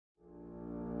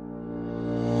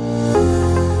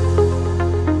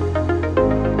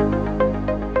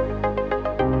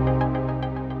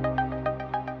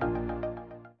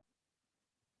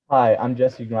Hi, I'm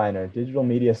Jesse Greiner, Digital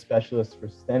Media Specialist for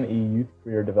STEM-E Youth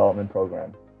Career Development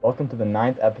Program. Welcome to the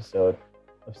ninth episode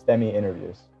of STEM-E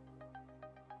Interviews.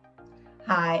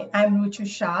 Hi, I'm Roochu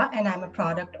Shah, and I'm a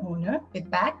product owner with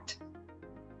BACT.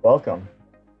 Welcome.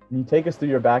 Can you take us through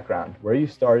your background, where you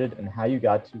started, and how you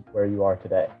got to where you are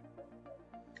today?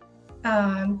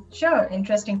 Sure,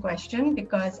 interesting question,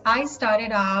 because I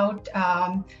started out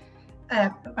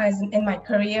in my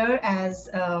career as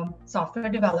a software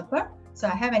developer. So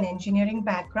I have an engineering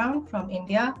background from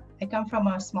India. I come from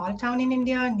a small town in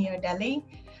India near Delhi.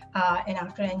 And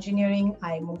after engineering,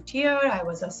 I moved here. I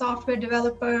was a software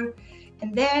developer.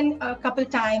 And then a couple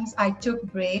times I took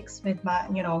breaks with my,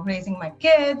 raising my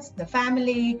kids, the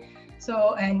family.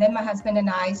 So, and then my husband and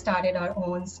I started our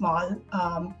own small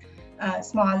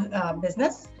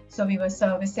business. So we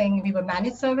were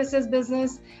managed services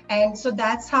business. And so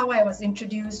that's how I was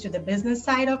introduced to the business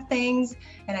side of things.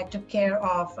 And I took care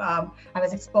of, I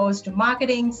was exposed to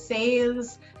marketing,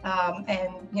 sales,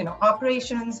 and,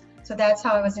 operations. So that's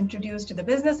how I was introduced to the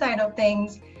business side of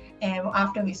things. And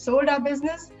after we sold our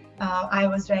business, I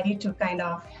was ready to kind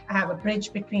of have a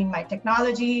bridge between my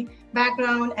technology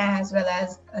background as well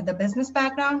as the business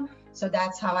background. So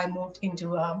that's how I moved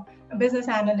into a business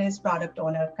analyst, product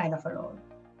owner kind of a role.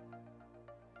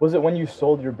 Was it when you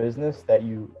sold your business that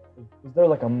was there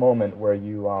like a moment where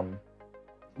you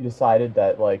decided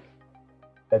that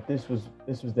this was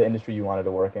the industry you wanted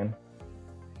to work in?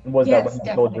 And was that when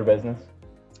you sold your business?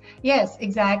 Yes,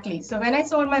 exactly. So when I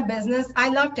sold my business, I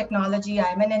love technology.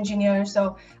 I'm an engineer,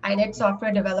 so I did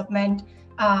software development.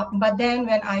 But then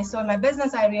when I sold my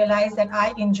business, I realized that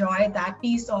I enjoyed that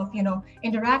piece of,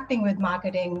 interacting with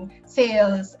marketing,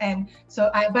 sales. And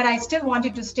so but I still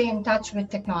wanted to stay in touch with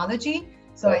technology.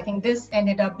 So I think this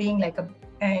ended up being like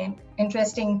an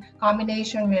interesting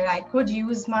combination where I could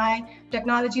use my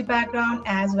technology background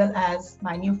as well as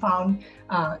my newfound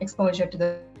exposure to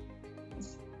the.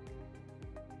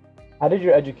 How did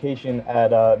your education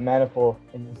at Manipal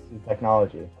Institute of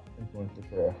Technology influence your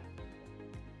career?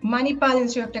 Manipal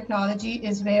Institute of Technology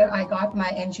is where I got my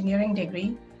engineering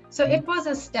degree. So it was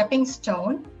a stepping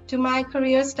stone to my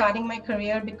career, starting my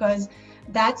career, because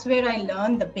that's where I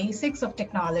learned the basics of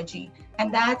technology.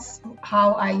 And that's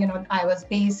how I was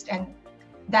based, and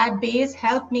that base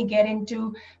helped me get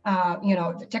into,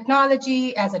 the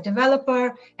technology as a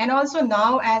developer. And also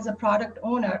now as a product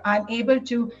owner, I'm able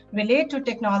to relate to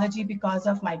technology because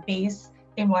of my base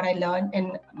in what I learned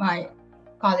in my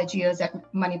college years at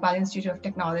Manipal Institute of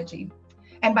Technology.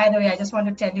 And by the way, I just want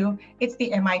to tell you, it's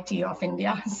the MIT of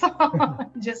India. So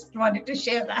just wanted to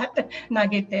share that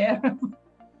nugget there.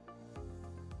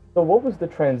 So what was the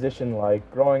transition like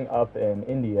growing up in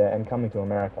India and coming to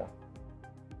America?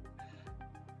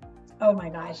 Oh my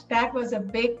gosh, that was a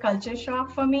big culture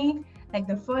shock for me. Like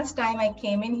the first time I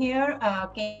came in here,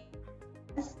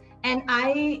 and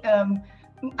I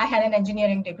had an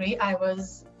engineering degree. I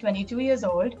was 22 years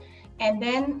old, and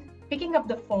then picking up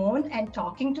the phone and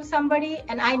talking to somebody,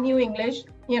 and I knew English.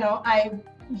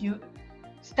 You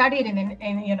studied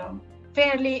in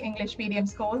fairly English medium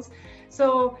schools.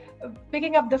 So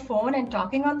picking up the phone and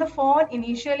talking on the phone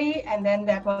initially, and then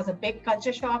that was a big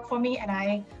culture shock for me. And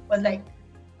I was like,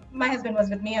 my husband was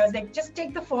with me. I was like, just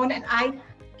take the phone, and I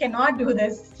cannot do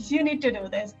this. You need to do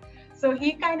this. So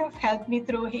he kind of helped me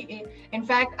through. In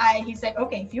fact, he said,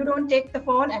 okay, if you don't take the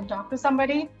phone and talk to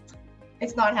somebody,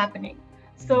 it's not happening.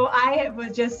 So I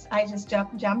just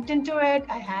jumped into it.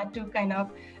 I had to kind of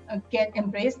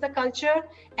embrace the culture.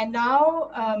 And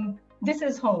now this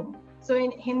is home. So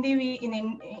in Hindi,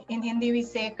 we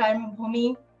say Karm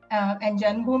Bhumi and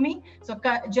Janbhumi. So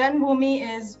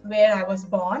Janbhumi is where I was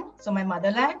born, so my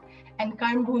motherland, and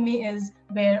Karm Bhumi is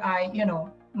where I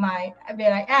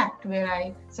act,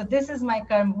 so this is my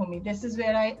Karm Bhumi. This is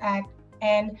where I act.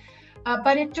 And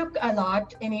but it took a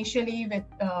lot initially with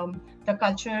the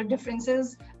cultural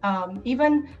differences.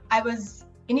 Even I was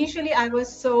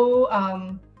so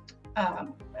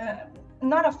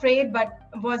not afraid, but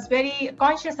was very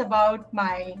conscious about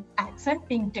my accent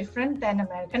being different than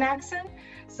American accent.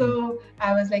 So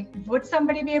I was like, would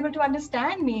somebody be able to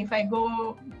understand me if I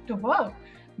go to work?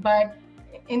 But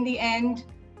in the end,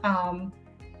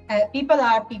 people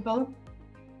are people,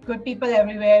 good people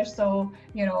everywhere. So,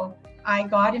 I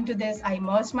got into this, I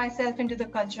immersed myself into the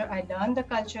culture, I learned the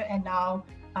culture, and now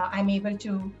I'm able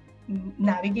to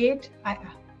navigate,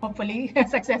 hopefully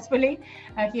successfully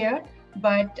here.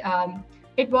 But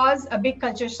it was a big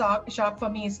culture shock for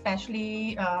me,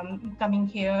 especially coming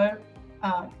here.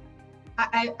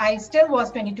 I still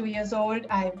was 22 years old.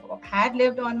 I had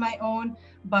lived on my own,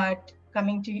 but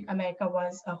coming to America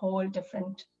was a whole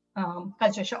different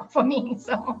culture shock for me.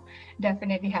 So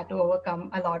definitely had to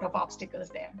overcome a lot of obstacles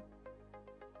there.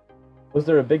 Was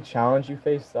there a big challenge you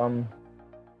faced coming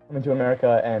to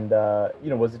America? And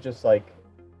was it just like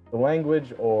the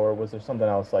language, or was there something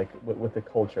else like with the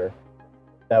culture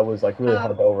that was like really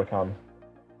hard Um, to overcome?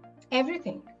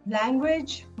 Everything.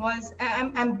 Language was,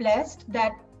 I'm blessed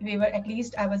that we were, at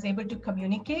least I was able to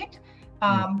communicate.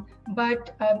 Mm.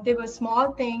 But there were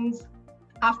small things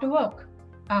after work.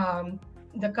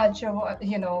 The culture was,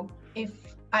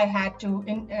 if I had to,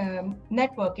 in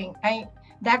networking,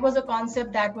 that was a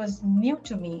concept that was new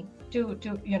to me,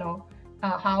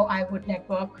 how I would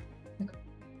network.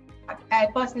 I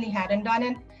personally hadn't done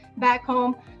it back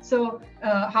home. So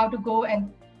how to go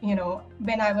and,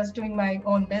 when I was doing my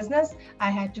own business,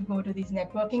 I had to go to these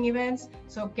networking events.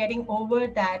 So getting over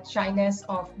that shyness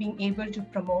of being able to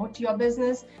promote your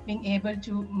business, being able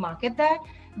to market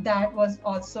that was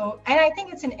also, and I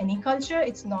think it's in any culture,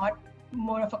 it's not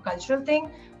more of a cultural thing,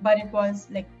 but it was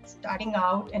like starting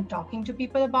out and talking to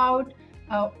people about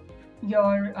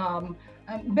your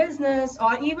business,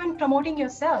 or even promoting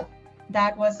yourself.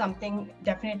 That was something,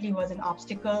 definitely was an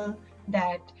obstacle.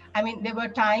 That, I mean, there were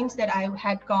times that I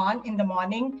had gone in the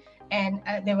morning, and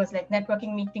there was like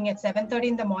networking meeting at 7:30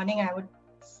 in the morning. I would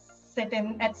sit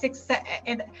in at 6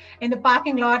 in the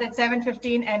parking lot at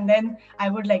 7:15, and then I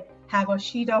would like have a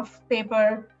sheet of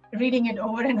paper, reading it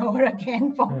over and over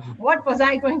again for Mhm. what was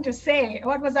I going to say,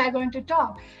 what was I going to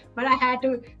talk. But I had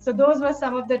to, so those were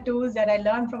some of the tools that I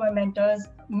learned from my mentors,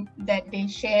 that they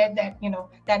shared, that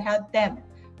that helped them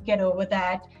get over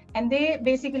that. And they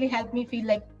basically helped me feel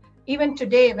like, even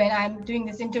today when I'm doing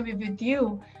this interview with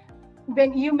you,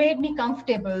 when you made me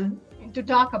comfortable to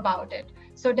talk about it.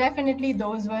 So definitely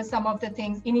those were some of the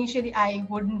things. Initially I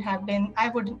wouldn't have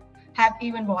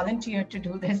even volunteered to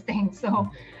do this thing. So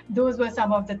those were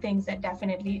some of the things that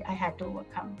definitely I had to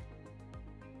overcome.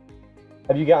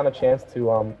 Have you gotten a chance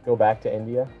to go back to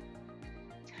India?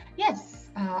 Yes,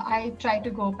 I try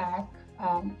to go back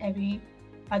every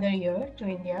other year to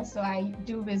India. So I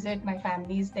do visit, my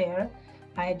family's there.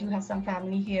 I do have some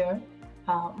family here.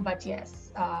 But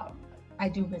yes, I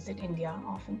do visit India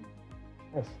often.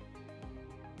 Yes.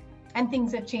 And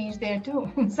things have changed there too.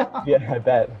 So, Yeah, I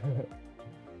bet.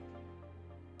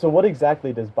 So what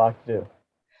exactly does Bach do?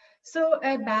 so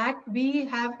at BACK, we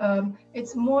have,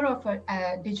 it's more of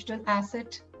a digital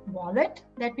asset wallet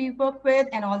that we work with,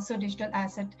 and also digital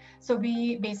asset. So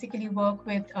we basically work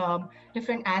with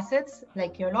different assets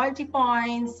like your loyalty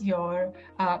points, your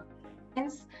cash,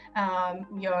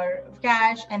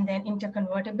 and then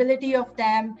interconvertibility of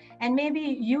them, and maybe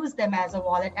use them as a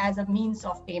wallet, as a means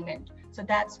of payment. So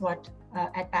that's what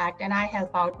at BACK, and I help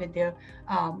out with their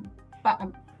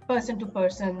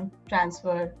person-to-person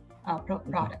transfer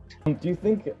product. Do you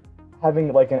think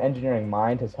having like an engineering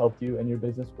mind has helped you in your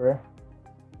business career?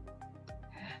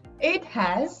 It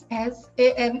has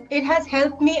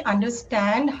helped me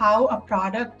understand how a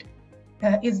product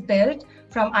is built,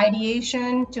 from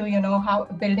ideation to how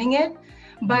building it,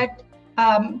 but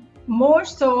more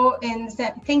so in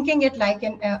thinking it like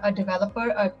a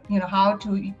developer, how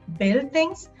to build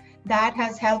things. That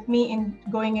has helped me in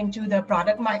going into the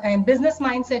product and business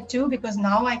mindset too, because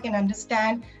now I can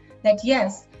understand that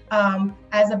yes,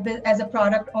 as a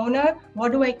product owner,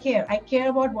 what do I care? I care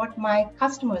about what my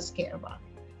customers care about.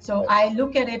 So I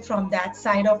look at it from that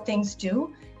side of things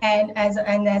too. And as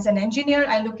an engineer,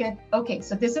 I look at, okay,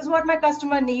 so this is what my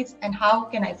customer needs, and how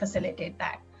can I facilitate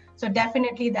that? So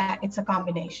definitely that it's a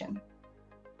combination.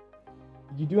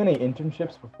 Did you do any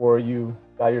internships before you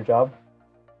got your job?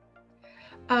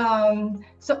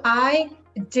 So I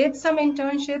did some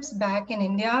internships back in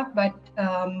India, but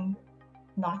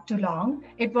not too long.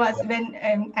 It was when,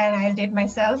 and I did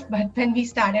myself, but when we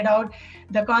started out,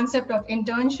 the concept of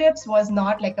internships was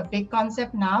not like a big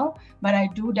concept now, but I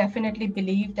do definitely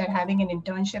believe that having an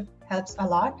internship helps a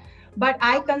lot. But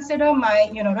I consider my,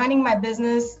 running my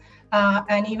business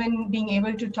and even being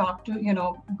able to talk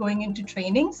to, going into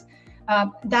trainings,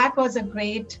 that was a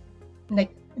great,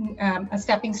 like a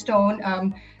stepping stone,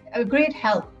 a great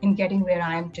help in getting where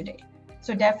I am today.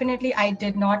 So definitely I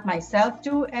did not myself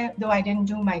do, though I didn't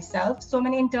do myself so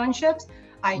many internships.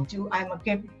 I'm a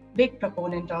big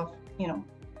proponent of,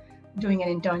 doing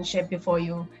an internship before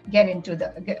you get into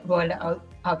the world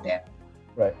out there.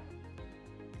 Right.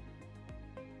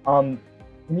 Can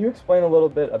you explain a little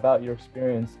bit about your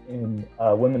experience in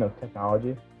Women of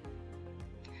Technology?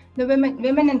 The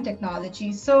women in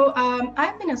technology. So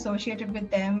I've been associated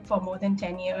with them for more than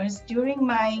 10 years. During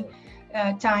my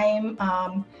time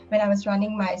when I was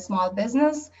running my small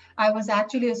business, I was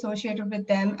actually associated with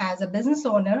them as a business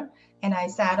owner, and I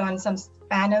sat on some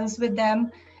panels with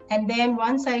them. And then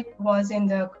once I was in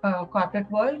the corporate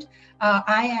world,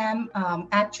 I am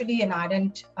actually an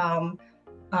ardent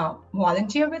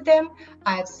volunteer with them.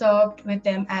 I've served with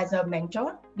them as a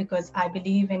mentor because I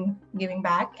believe in giving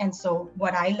back. And so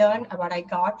what I learned, what I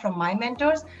got from my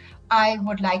mentors, I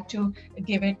would like to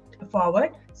give it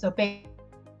forward. So pay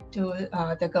to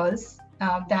the girls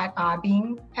that are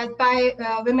being helped by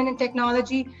women in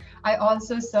technology. I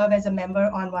also serve as a member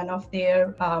on one of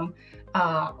their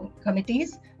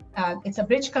committees. It's a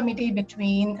bridge committee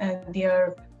between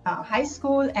their high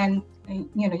school and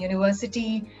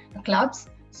university clubs.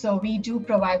 So we do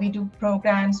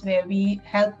programs where we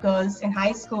help girls in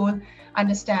high school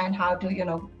understand how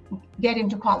to get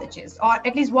into colleges, or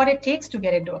at least what it takes to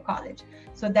get into a college.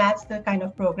 So that's the kind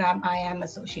of program I am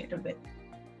associated with.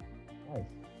 Nice.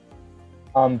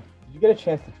 Did you get a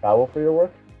chance to travel for your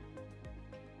work?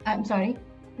 I'm sorry,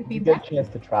 repeat Did you that. get a chance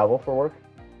to travel for work?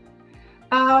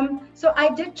 So I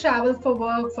did travel for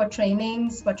work, for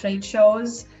trainings, for trade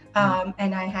shows,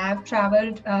 and I have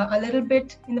traveled a little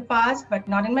bit in the past, but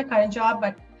not in my current job.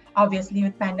 But obviously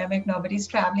with pandemic, nobody's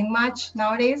traveling much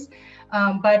nowadays.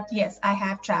 But yes, I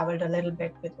have traveled a little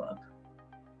bit with work.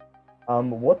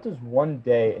 What does one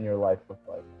day in your life look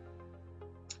like?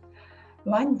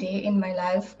 One day in my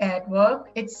life at work,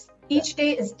 each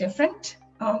day is different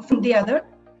from the other.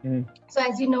 So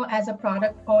as you know, as a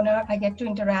product owner, I get to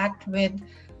interact with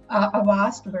a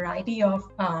vast variety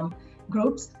of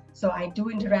groups. So I do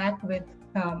interact with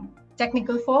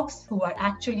technical folks who are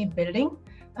actually building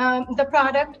the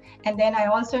product. And then I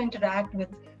also interact with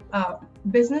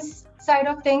business side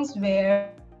of things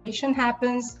where innovation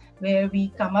happens, where we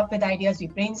come up with ideas, we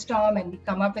brainstorm and we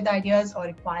come up with ideas or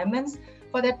requirements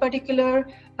for that particular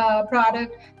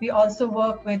product. We also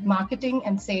work with marketing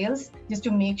and sales just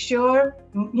to make sure,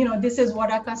 this is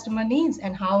what our customer needs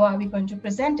and how are we going to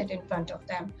present it in front of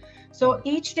them. So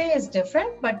each day is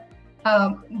different, but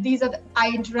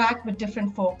I interact with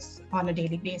different folks on a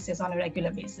daily basis, on a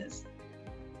regular basis.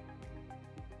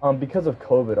 Because of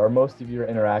COVID, are most of your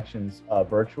interactions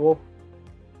virtual?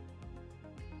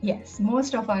 Yes,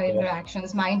 most of our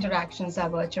my interactions are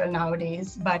virtual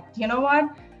nowadays, but you know what?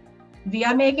 We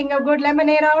are making a good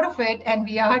lemonade out of it, and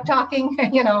we are talking,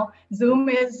 Zoom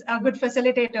is a good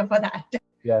facilitator for that.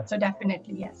 Yeah. So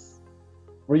definitely, yes.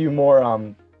 Were you more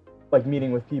like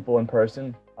meeting with people in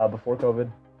person before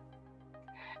COVID?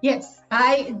 Yes,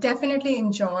 I definitely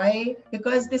enjoy,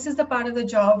 because this is the part of the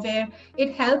job where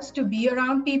it helps to be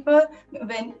around people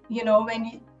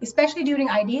when especially during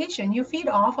ideation, you feed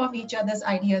off of each other's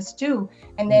ideas too,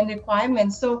 and then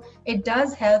requirements. So it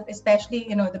does help, especially,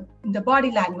 the body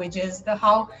languages, the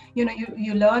how,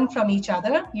 you learn from each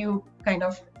other, you kind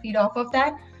of feed off of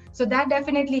that. So that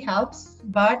definitely helps,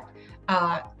 but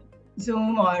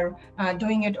Zoom or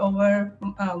doing it over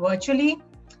virtually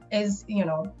is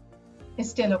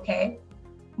still okay.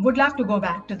 Would love to go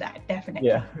back to that, definitely.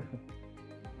 Yeah.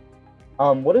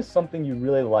 What is something you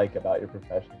really like about your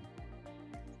profession?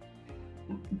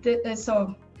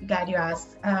 So glad you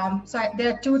asked.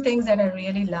 There are two things that I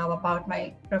really love about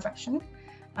my profession.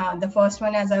 The first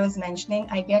one, as I was mentioning,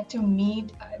 I get to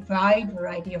meet a wide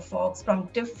variety of folks from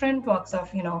different walks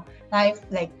of life,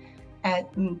 like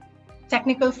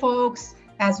technical folks,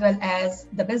 as well as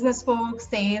the business folks,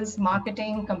 sales,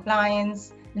 marketing,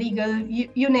 compliance, legal,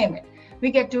 you name it. I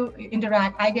get to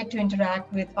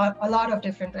interact with a lot of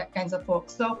different kinds of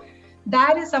folks. So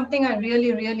that is something I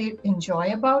really, really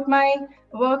enjoy about my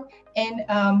work. And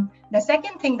the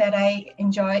second thing that I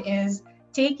enjoy is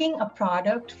taking a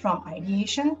product from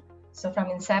ideation, so from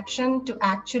inception to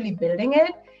actually building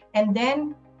it, and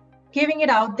then giving it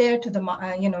out there to the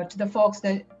to the folks,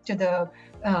 to the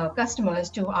customers,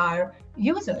 to our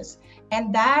users.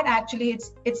 And that actually,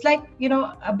 it's like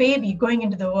a baby going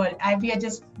into the world. We are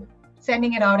just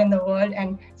sending it out in the world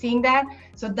and seeing that.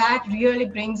 So that really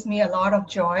brings me a lot of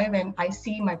joy when I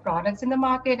see my products in the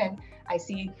market and I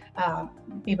see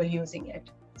people using it.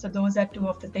 So those are two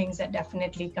of the things that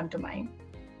definitely come to mind.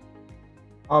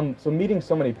 So meeting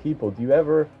so many people, have you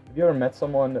ever met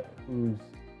someone who's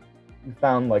you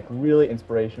found like really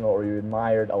inspirational or you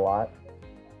admired a lot?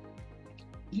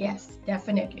 Yes,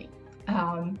 definitely.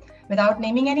 Without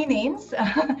naming any names,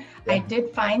 I did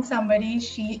find somebody.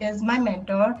 She is my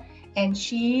mentor, and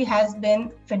she has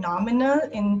been phenomenal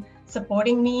in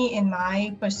supporting me in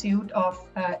my pursuit of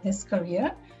this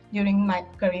career. During my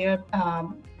career,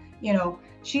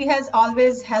 she has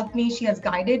always helped me. She has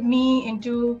guided me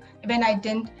into when I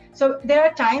didn't. So there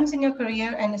are times in your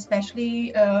career, and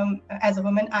especially as a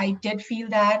woman, I did feel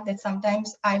that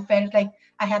sometimes I felt like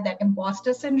I had that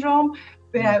imposter syndrome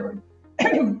where I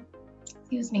would,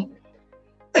 excuse me,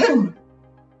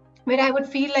 where I would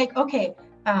feel like, okay,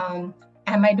 am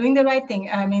I doing the right thing?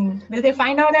 I mean, will they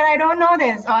find out that I don't know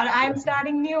this, or I'm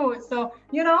starting new? So,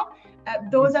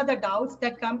 those are the doubts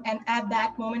that come. And at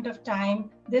that moment of time,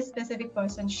 this specific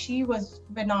person, she was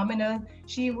phenomenal.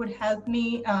 She would help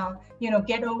me,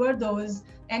 get over those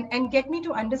and get me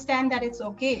to understand that it's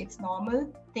okay. It's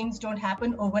normal. Things don't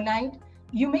happen overnight.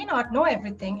 You may not know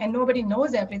everything, and nobody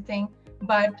knows everything,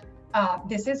 but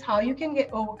this is how you can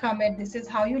overcome it. This is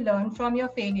how you learn from your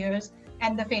failures.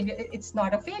 And the failure, it's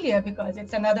not a failure because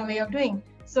it's another way of doing.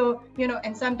 So,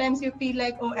 and sometimes you feel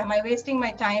like, oh, am I wasting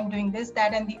my time doing this,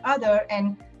 that, and the other?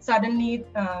 And suddenly,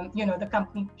 the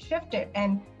company shifted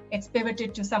and it's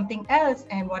pivoted to something else.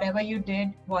 And whatever you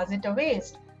did, was it a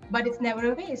waste? But it's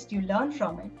never a waste. You learn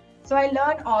from it. So I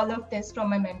learned all of this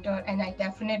from my mentor, and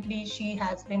she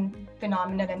has been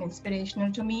phenomenal and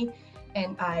inspirational to me.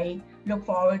 And I look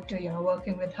forward to,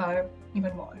 working with her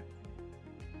even more.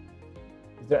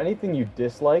 Is there anything you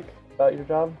dislike about your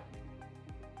job?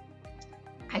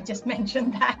 I just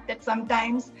mentioned that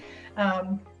sometimes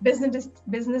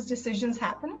business decisions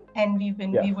happen, and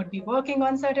we would be working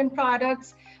on certain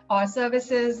products or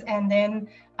services, and then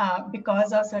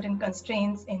because of certain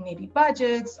constraints in maybe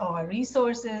budgets or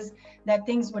resources, that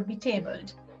things would be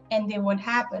tabled and they won't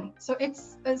happen. So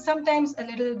it's sometimes a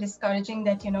little discouraging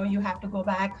that you have to go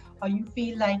back, or you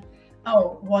feel like,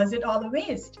 oh, was it all a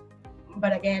waste?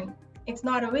 But again, it's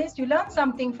not a waste. You learn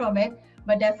something from it,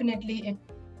 but definitely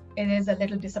it is a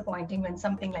little disappointing when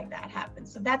something like that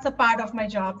happens. So that's a part of my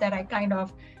job that I kind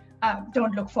of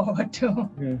don't look forward to.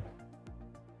 Mm-hmm.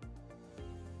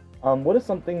 What is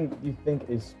something you think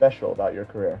is special about your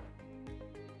career?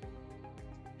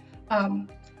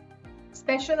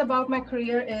 Special about my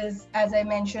career is, as I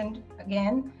mentioned,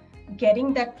 again,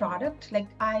 getting that product. Like,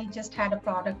 I just had a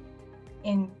product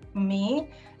in May,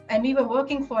 and we were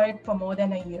working for it for more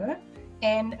than a year.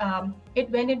 And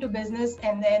it went into business,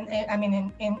 and then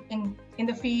in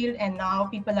the field, and now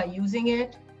people are using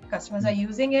it, customers are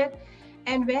using it.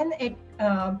 And when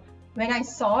I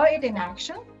saw it in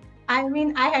action,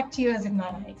 I had tears in my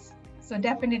eyes. So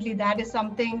definitely that is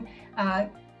something,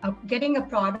 getting a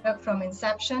product from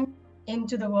inception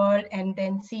into the world, and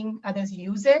then seeing others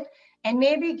use it and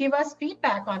maybe give us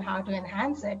feedback on how to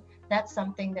enhance it. That's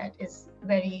something that is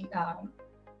very,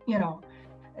 that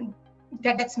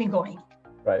gets me going.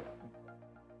 Right.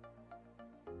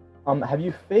 Have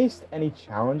you faced any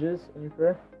challenges in your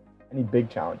career? Any big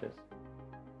challenges?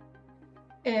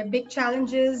 Big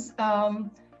challenges.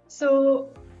 So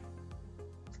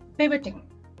pivoting.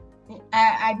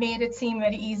 I made it seem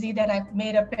very easy that I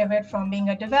made a pivot from being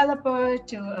a developer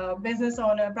to a business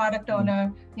owner, product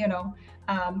owner,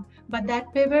 but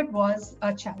that pivot was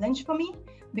a challenge for me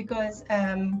because,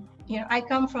 I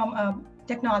come from a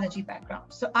technology background.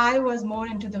 So I was more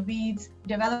into the weeds,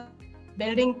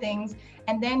 building things,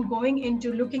 and then going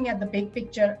into looking at the big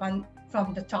picture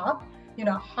from the top,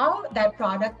 how that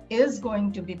product is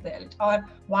going to be built, or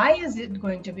why is it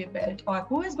going to be built, or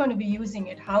who is going to be using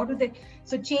it,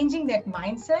 so changing that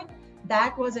mindset,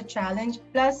 that was a challenge.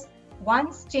 Plus,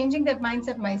 once changing that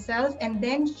mindset myself and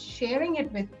then sharing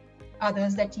it with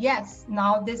others that, yes,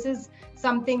 now this is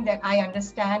something that I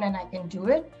understand and I can do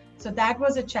it. So that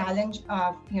was a challenge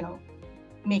of,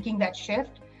 making that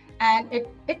shift. And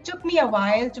it took me a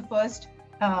while to first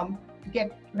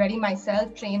get ready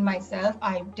myself, train myself.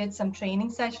 I did some training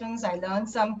sessions. I learned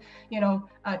some,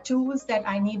 tools that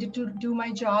I needed to do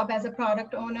my job as a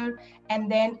product owner,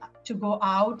 and then to go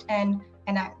out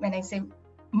when I say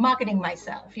marketing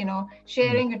myself,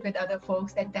 sharing it with other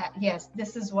folks that yes,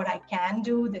 this is what I can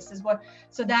do. This is what.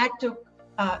 So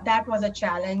that was a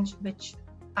challenge which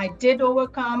I did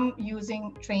overcome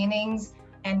using trainings,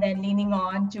 and then leaning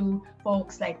on to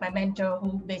folks like my mentor,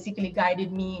 who basically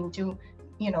guided me into,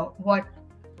 what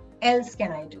else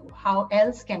can I do? How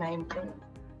else can I improve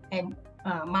and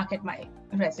market my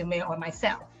resume or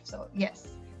myself? So yes,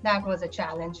 that was a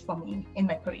challenge for me in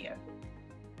my career.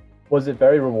 Was it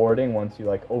very rewarding once you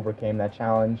overcame that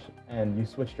challenge and you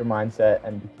switched your mindset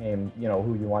and became,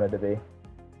 who you wanted to be?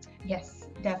 Yes,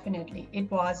 definitely. It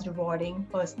was rewarding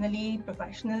personally,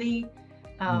 professionally.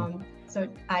 So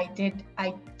I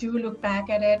do look back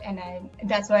at it, and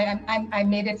that's why I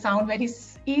made it sound very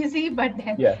easy, but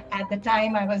then at the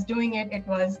time I was doing it, it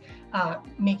was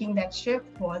making that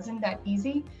shift wasn't that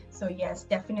easy. So yes,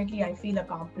 definitely I feel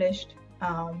accomplished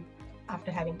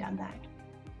after having done that.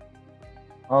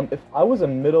 If I was a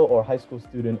middle or high school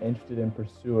student interested in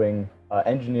pursuing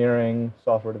engineering,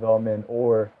 software development,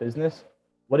 or business,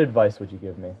 what advice would you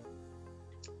give me?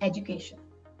 Education.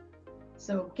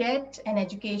 So get an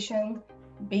education,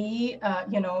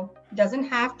 doesn't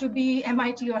have to be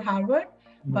MIT or Harvard,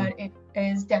 but it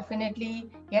is definitely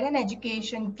get an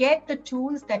education, get the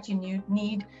tools that you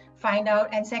need, find out,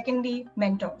 and secondly,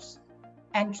 mentors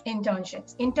and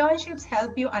internships. Internships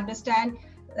help you understand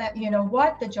that,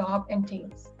 what the job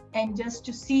entails, and just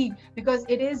to see, because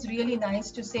it is really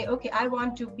nice to say, okay, I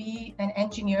want to be an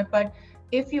engineer, but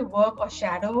if you work or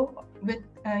shadow with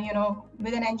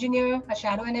with an engineer,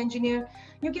 shadow an engineer,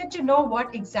 you get to know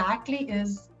what exactly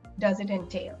does it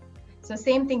entail. So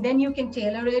same thing, then you can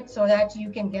tailor it so that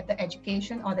you can get the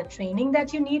education or the training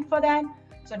that you need for that.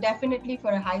 So definitely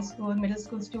for a high school, middle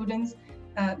school students,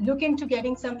 look into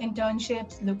getting some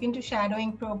internships, look into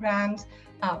shadowing programs.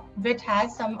 WIT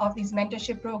has some of these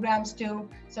mentorship programs too.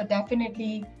 So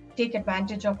definitely take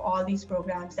advantage of all these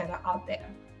programs that are out there.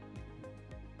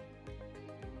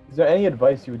 Is there any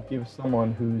advice you would give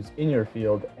someone who's in your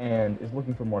field and is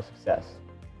looking for more success?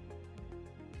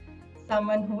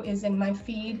 Someone who is in my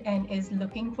field and is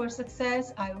looking for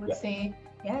success, I would say,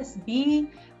 yes, be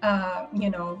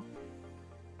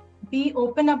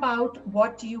open about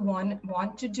what you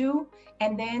want to do,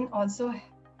 and then also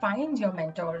find your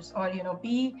mentors, or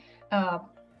be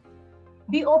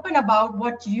open about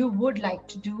what you would like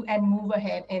to do and move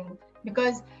ahead in,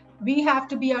 because we have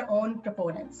to be our own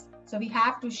proponents. So we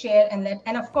have to share and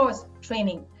of course,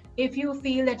 training. If you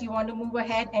feel that you want to move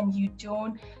ahead and you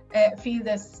don't feel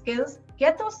the skills,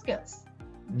 get those skills,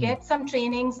 get some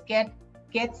trainings, get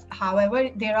however,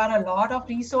 there are a lot of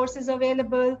resources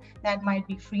available that might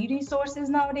be free resources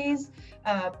nowadays,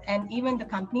 and even the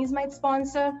companies might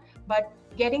sponsor, but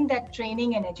getting that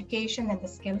training and education and the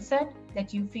skill set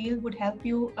that you feel would help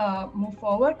you move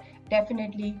forward,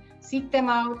 definitely seek them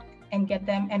out and get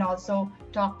them, and also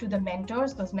talk to the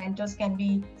mentors. Those mentors can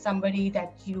be somebody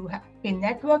that you have been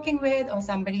networking with, or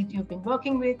somebody you've been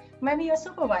working with, maybe your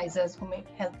supervisors who may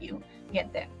help you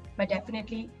get there. But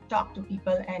definitely talk to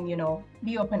people and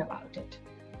be open about it.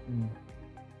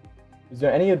 Is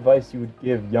there any advice you would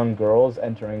give young girls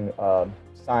entering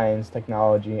science,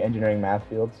 technology, engineering, math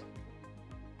fields?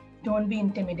 Don't be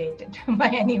intimidated by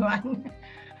anyone.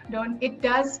 It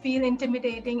does feel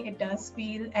intimidating. It does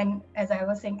feel, and as I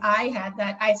was saying, I had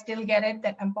that, I still get it,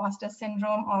 that imposter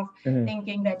syndrome of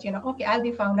thinking that, okay, I'll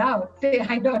be found out.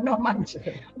 I don't know much.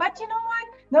 But you know what?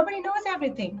 Nobody knows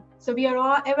everything. So we are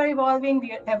all ever evolving.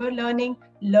 We are ever learning.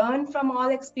 Learn from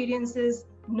all experiences.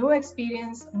 No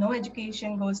experience, no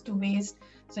education goes to waste.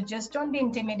 So just don't be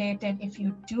intimidated. If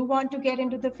you do want to get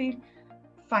into the field,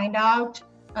 find out,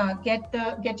 get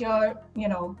your,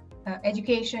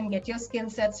 education, get your skill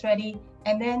sets ready,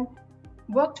 and then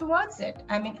work towards it.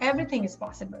 I mean, everything is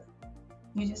possible.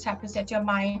 You just have to set your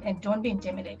mind and don't be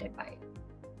intimidated by it.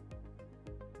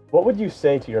 What would you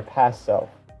say to your past self?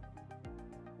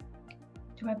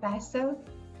 To my past self?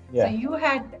 Yeah. So you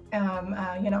had,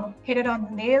 hit it on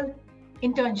the nail.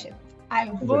 Internship. I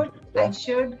would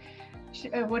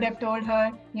have told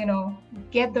her,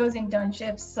 get those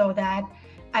internships, so that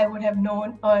I would have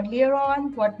known earlier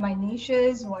on what my niche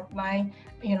is, what my,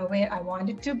 where I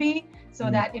wanted to be, so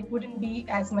that it wouldn't be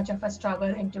as much of a struggle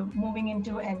into moving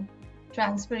into and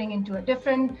transferring into a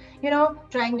different,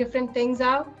 trying different things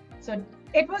out. So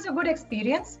it was a good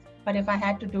experience, but if I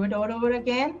had to do it all over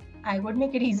again, I would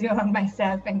make it easier on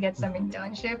myself and get some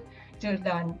internship to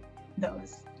learn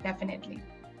those, definitely.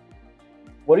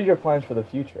 What are your plans for the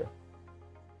future?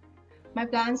 My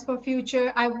plans for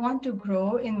future, I want to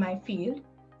grow in my field.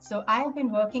 So I've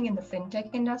been working in the fintech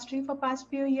industry for past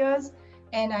few years,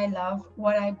 and I love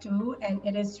what I do, and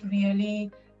it is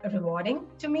really rewarding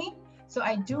to me. So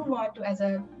I do want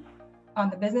to,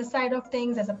 on the business side of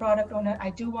things, as a product owner,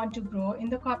 I do want to grow in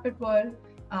the corporate world,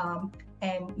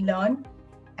 and learn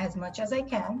as much as I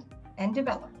can and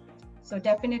develop. So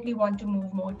definitely want to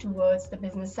move more towards the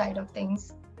business side of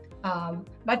things,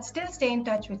 but still stay in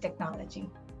touch with technology.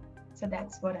 So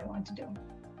that's what I want to do.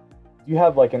 Do you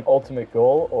have like an ultimate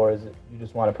goal, or is it you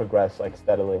just want to progress like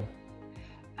steadily?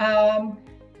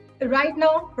 Right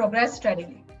now, progress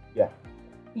steadily. Yeah.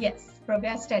 Yes,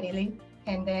 progress steadily.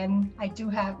 And then I do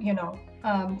have,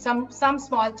 some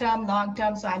small term, long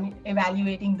term. So I'm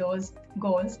evaluating those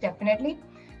goals definitely.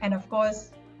 And of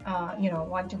course,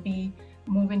 want to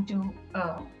move into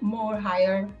more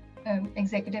higher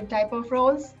executive type of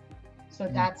roles. So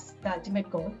that's the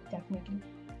ultimate goal, definitely.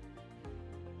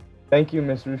 Thank you,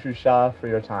 Ms. Roochu Shah, for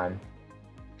your time.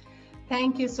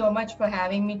 Thank you so much for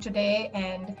having me today.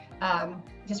 And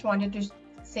just wanted to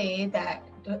say that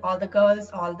to all the girls,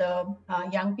 all the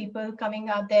young people coming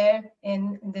out there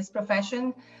in this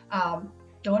profession,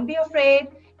 don't be afraid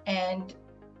and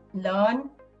learn.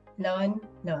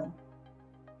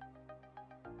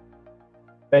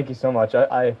 Thank you so much.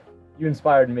 You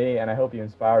inspired me, and I hope you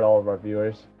inspired all of our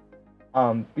viewers.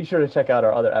 Be sure to check out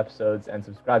our other episodes and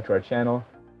subscribe to our channel.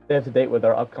 Stay up to date with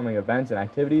our upcoming events and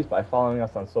activities by following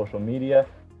us on social media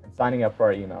and signing up for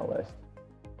our email list.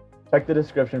 Check the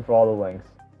description for all the links.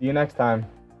 See you next time.